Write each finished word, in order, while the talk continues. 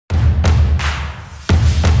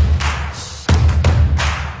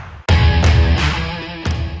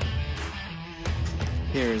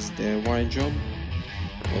here is the wire job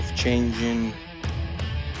of changing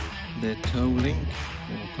the toe link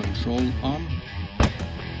or control arm,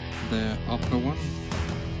 the upper one.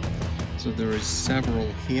 So there is several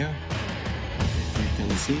here, if you can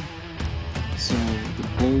see. So the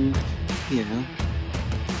bolt here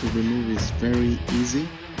to remove is very easy,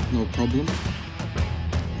 no problem.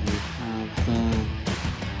 You have a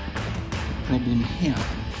problem here,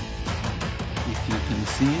 if you can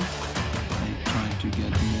see it. I try to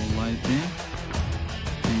get more light there.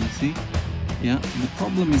 Can you see? Yeah, the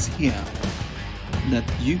problem is here that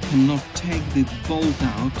you cannot take the bolt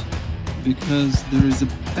out because there is a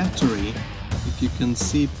battery, if you can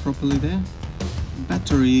see it properly there,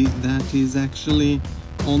 battery that is actually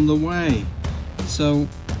on the way. So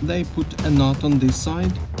they put a nut on this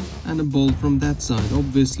side and a bolt from that side.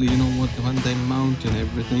 Obviously, you know what, when they mount and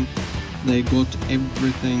everything, they got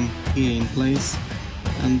everything here in place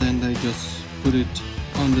and then they just put it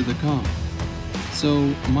under the car.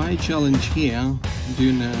 So my challenge here,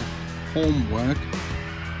 doing a homework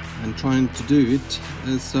and trying to do it,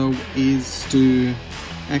 is to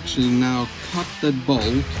actually now cut that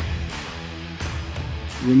bolt,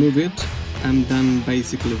 remove it, and then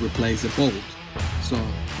basically replace the bolt. So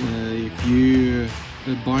if you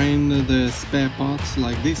buying the spare parts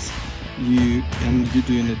like this, you're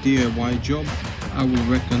doing a DIY job, I would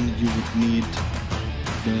reckon you would need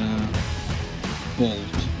the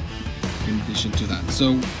bolt in addition to that.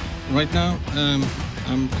 So right now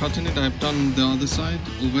I'm cutting it. I've done the other side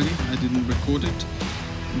already, I didn't record it,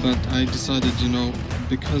 but I decided, you know,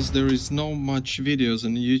 because there is no much videos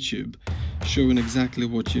on YouTube showing exactly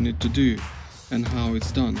what you need to do and how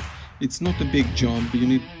it's done. It's not a big job.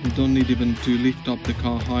 You don't need even to lift up the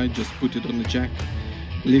car high, just put it on the jack,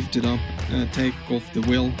 lift it up, take off the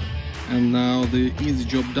wheel, and now the easy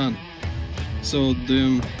job done. So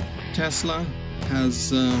the Tesla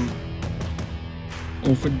has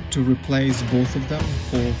offered to replace both of them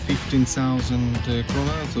for 15,000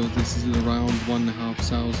 krona, so this is around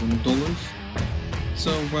 $1,500.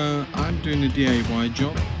 So I'm doing a DIY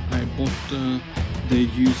job. I bought the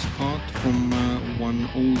used part from one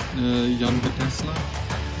old younger Tesla,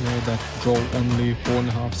 you know, that drove only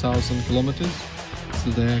 4,500 kilometers, so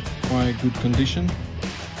they're quite good condition.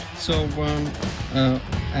 So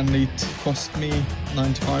and it cost me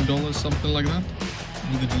 $95, something like that,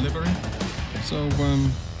 with the delivery. So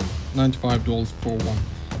 $95 for one,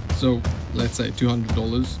 so let's say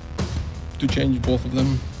 $200 to change both of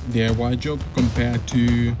them, DIY job, compared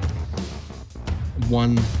to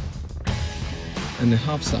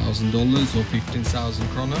 $1,500 or 15,000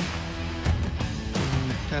 krona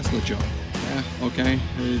Tesla job. Yeah, okay,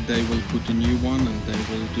 they will put a new one and they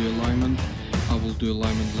will do alignment. I will do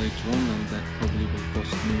alignment later on, and that probably will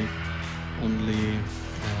cost me only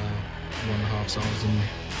 1,500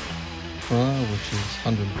 which is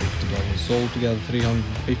 $150. So altogether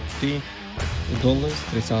 $350,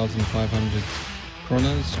 3,500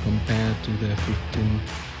 kronas compared to the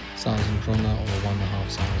 15,000 krona or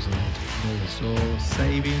 $1,500. So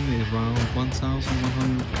saving is around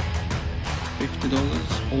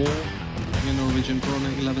 $1,150, or in Norwegian krona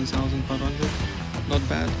 11,500. Not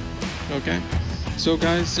bad. Okay, so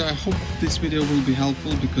guys, I hope this video will be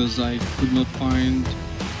helpful, because I could not find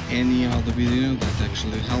any other video that's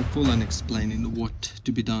actually helpful and explaining what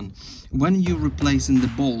to be done. When you're replacing the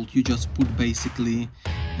bolt, you just put basically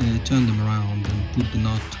turn them around and put the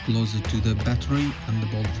nut closer to the battery and the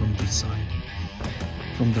bolt from this side,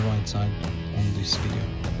 from the right side on this video.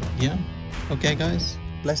 Yeah, okay guys,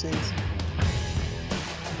 blessings.